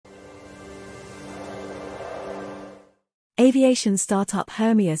Aviation startup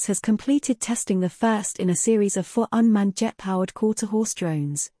Hermeus has completed testing the first in a series of 4 unmanned jet-powered quarter-horse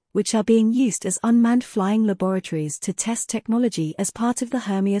drones, which are being used as unmanned flying laboratories to test technology as part of the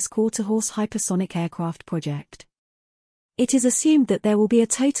Hermeus quarter-horse hypersonic aircraft project. It is assumed that there will be a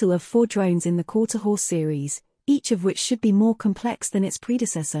total of 4 drones in the quarter-horse series, each of which should be more complex than its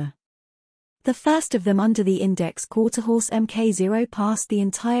predecessor. The first of them under the index quarter-horse Mk0 passed the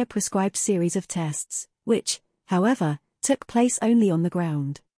entire prescribed series of tests, which, however, took place only on the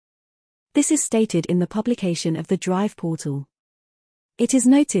ground. This is stated in the publication of the Drive portal. It is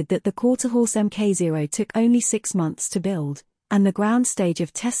noted that the quarter-horse Mk0 took only 6 months to build, and the ground stage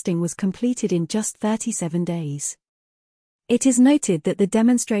of testing was completed in just 37 days. It is noted that the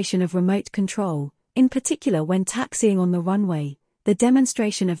demonstration of remote control, in particular when taxiing on the runway, the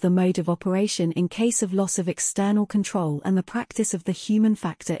demonstration of the mode of operation in case of loss of external control and the practice of the human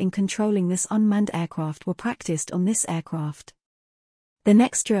factor in controlling this unmanned aircraft were practiced on this aircraft. The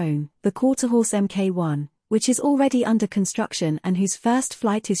next drone, the quarter-horse Mk1, which is already under construction and whose first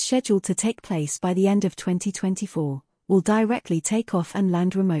flight is scheduled to take place by the end of 2024, will directly take off and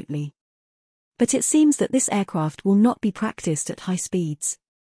land remotely. But it seems that this aircraft will not be practiced at high speeds.